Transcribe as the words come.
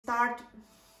start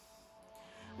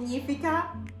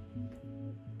significa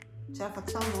ce la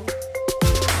facciamo?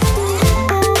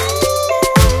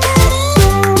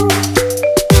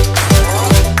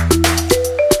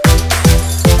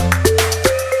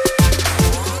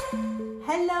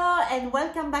 Hello and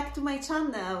welcome back to my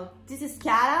channel. This is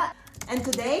Chiara. And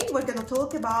today we're gonna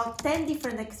talk about 10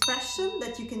 different expressions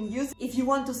that you can use if you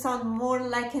want to sound more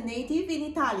like a native in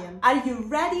Italian. Are you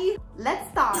ready? Let's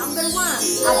start! Number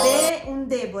 1. Avere un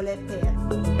debole per.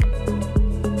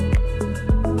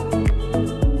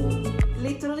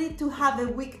 Literally to have a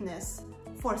weakness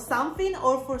for something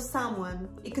or for someone.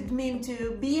 It could mean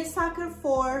to be a sucker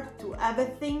for, to have a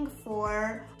thing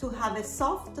for, to have a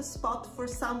soft spot for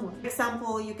someone. For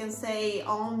example, you can say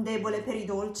ho un debole per I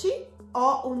dolci.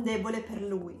 Ho un debole per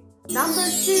lui. Number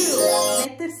 2.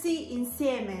 Mettersi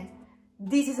insieme.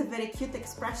 This is a very cute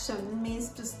expression. It means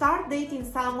to start dating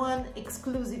someone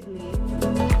exclusively.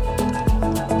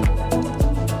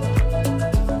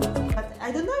 But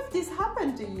I don't know if this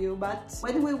happened to you, but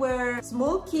when we were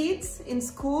small kids in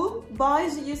school,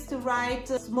 boys used to write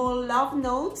small love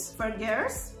notes for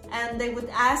girls, and they would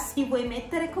ask, ti vuoi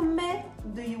mettere con me?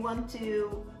 Do you want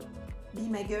to be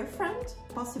my girlfriend?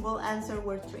 Possible answer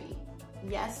were 3.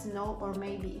 Yes, no, or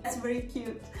maybe. That's very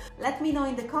cute. Let me know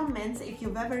in the comments if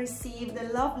you've ever received a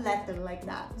love letter like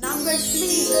that. Number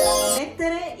 3.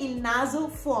 Mettere il naso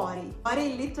fuori.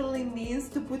 Fuori literally means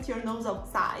to put your nose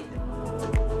outside.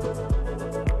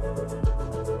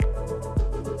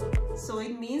 So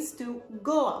it means to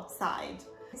go outside.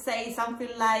 Say something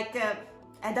like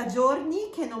è da giorni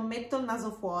che non metto il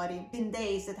naso fuori. In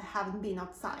days that I haven't been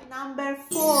outside. Number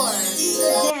 4.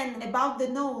 Again, about the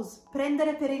nose.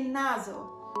 Prendere per il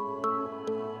naso.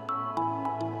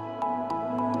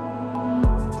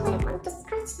 I want to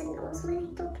scratch the nose when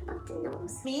I talk about the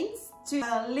nose. Means to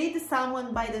lead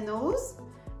someone by the nose,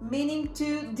 meaning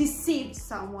to deceive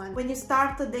someone. When you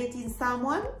start dating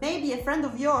someone, maybe a friend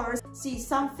of yours sees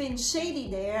something shady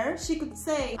there, she could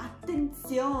say,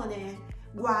 attenzione,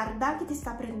 guarda che ti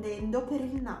sta prendendo per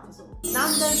il naso.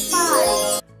 Number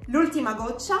 5. L'ultima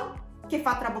goccia, che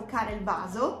fa traboccare il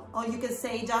vaso, or you can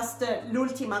say just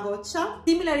l'ultima goccia.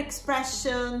 Similar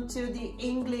expression to the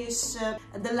English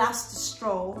the last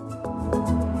straw.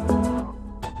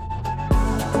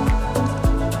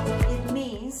 It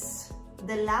means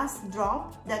the last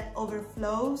drop that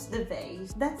overflows the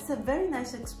vase. That's a very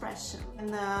nice expression.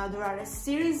 And there are a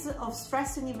series of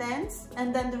stressing events,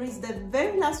 and then there is the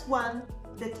very last one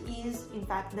that is in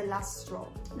fact the last straw.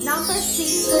 Number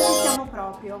 6. Non ci siamo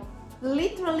proprio.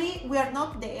 Literally, we are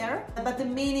not there, but the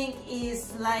meaning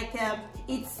is like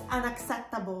it's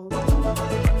unacceptable.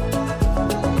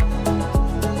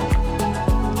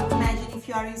 Imagine if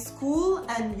you are in school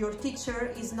and your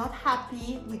teacher is not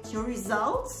happy with your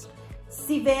results.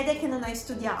 Si vede che non hai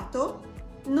studiato.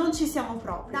 Non ci siamo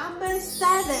proprio. Number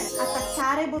 7.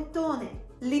 Attaccare bottone.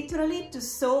 Literally to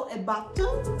sew a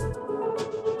button.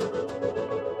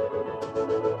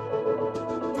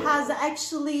 It has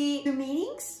actually 2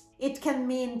 meanings. It can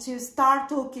mean to start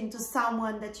talking to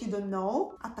someone that you don't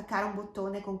know, attaccare un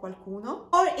bottone con qualcuno,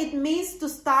 or it means to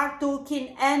start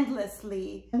talking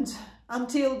endlessly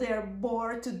until they're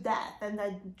bored to death and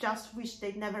I just wish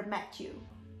they'd never met you.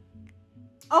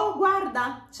 Oh,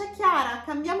 guarda, c'è Chiara,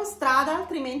 cambiamo strada,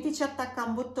 altrimenti ci attacca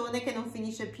un bottone che non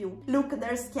finisce più. Look,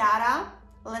 there's Chiara,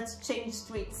 let's change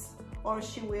streets, or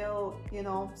she will, you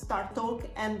know, start talk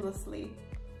endlessly.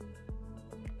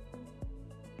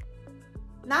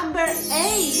 Number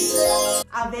 8.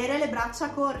 Avere le braccia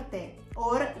corte,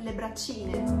 or le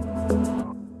braccine.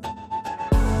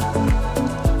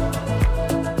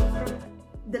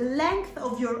 The length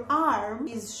of your arm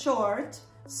is short,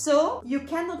 so you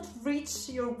cannot reach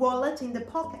your wallet in the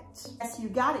pocket. Yes, you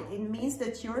got it. It means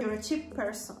that you're a cheap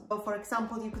person. So for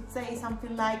example, you could say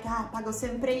something like, ah, pago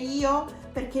sempre io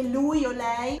perché lui o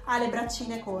lei ha le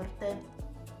braccine corte.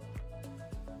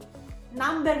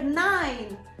 Number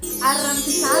 9.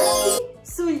 Arrampicarsi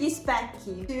sugli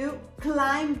specchi. To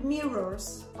climb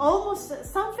mirrors. Almost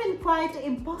something quite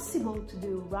impossible to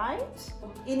do, right?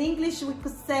 In English we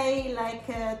could say like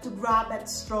to grab at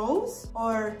straws,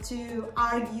 or to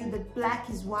argue that black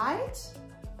is white,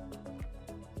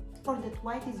 or that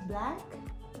white is black.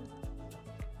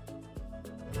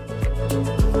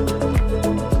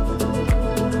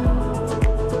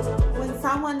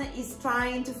 Someone is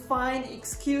trying to find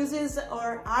excuses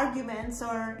or arguments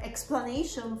or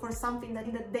explanation for something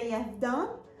that they have done,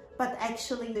 but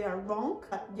actually they are wrong,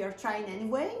 but they're trying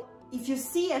anyway. If you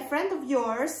see a friend of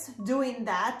yours doing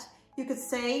that, you could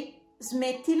say,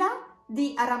 smettila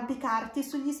di arrampicarti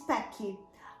sugli specchi.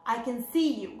 I can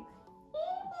see you.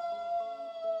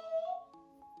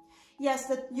 Yes,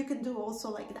 that you can do also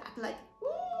like that, like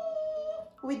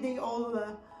with the old,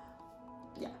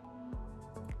 yeah,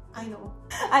 I know.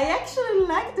 I actually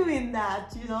like doing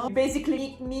that, you know.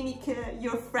 Basically mimic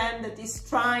your friend that is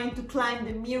trying to climb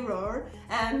the mirror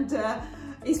and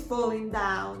is falling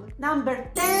down. Number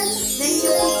 10, nel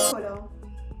mio piccolo.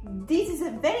 This is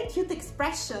a very cute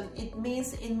expression. It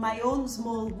means in my own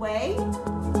small way.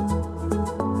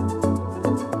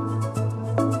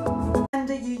 And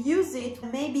you use it,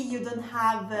 maybe you don't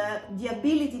have the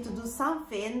ability to do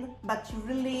something, but you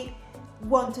really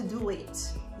want to do it,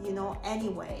 you know,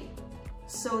 anyway.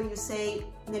 So you say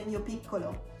nel mio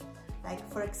piccolo. Like,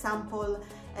 for example,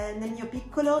 nel mio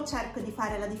piccolo cerco di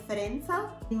fare la differenza.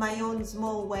 In my own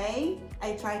small way,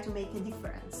 I try to make a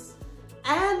difference.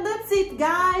 And that's it,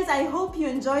 guys. I hope you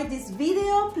enjoyed this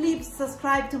video. Please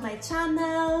subscribe to my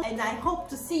channel and I hope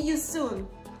to see you soon.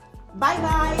 Bye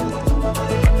bye.